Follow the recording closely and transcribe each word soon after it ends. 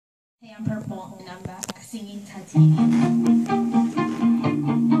I'm Purple, and I'm back singing Titanium.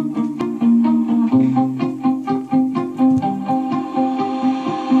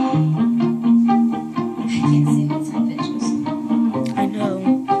 I can't sing with high pitches. I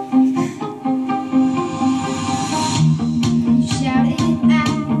know. You shout it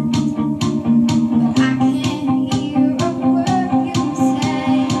out, but I can't hear a word you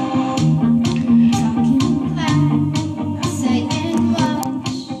say. Talking loud, not saying much.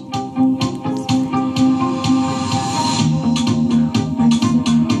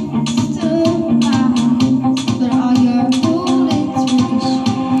 Still loud, but all your bullets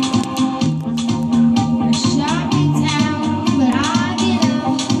ricochet. You shot me down, but I get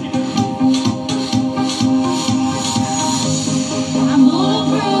up. I'm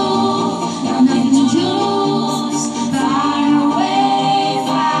bulletproof, nothing to lose. Fire away,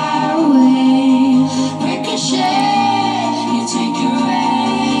 ricochet. You take your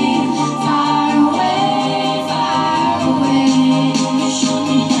aim. Fire away. You shoot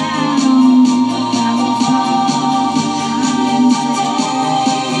me down, but I will fall. I'm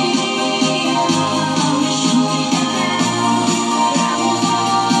titanium. You shoot me down, but I will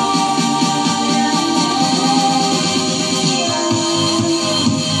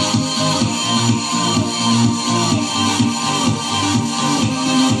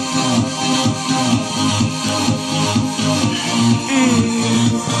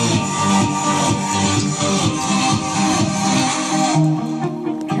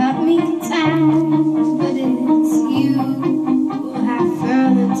cut me down, but it's you who have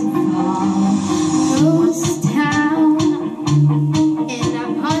further to fall. Ghost town, and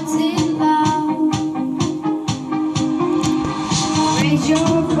I'm haunted love. Raise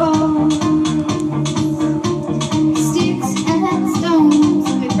your bow. Sticks and stones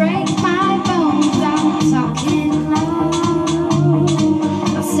may break my bones. I'm talking loud,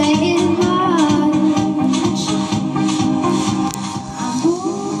 I'm saying much.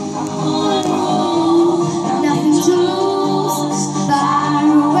 Nothing to lose.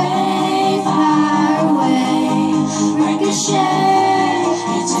 Fire away, ricochet.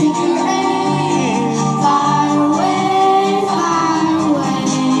 You take your aim. Fire away.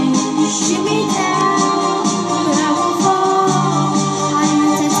 You shoot me down, but I won't fall. I'm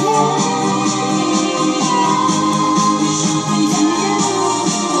titanium. You shoot me down,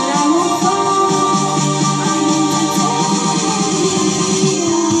 but I won't fall. I'm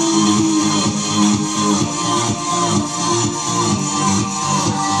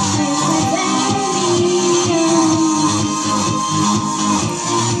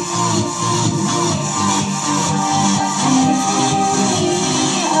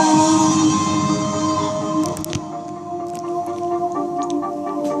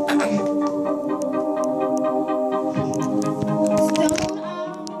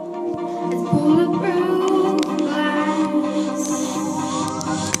bulletproof glass.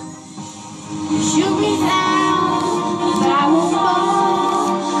 You shoot me down, but I won't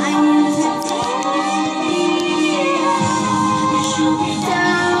fall. I'm titanium. You shoot me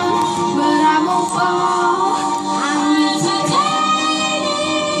down, but I won't fall. I'm titanium.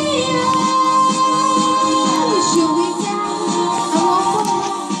 You shoot me down, I won't fall.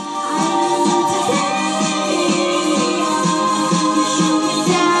 I'm titanium. You shoot me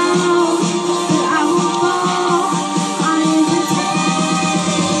down, but I won't fall. I'm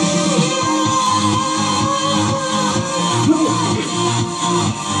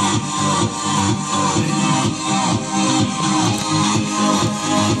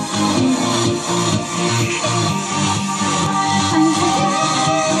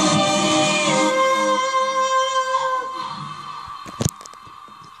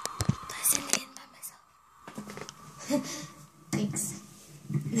Thanks.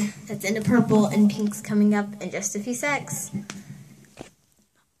 That's Into Purple, and Pink's coming up in just a few secs.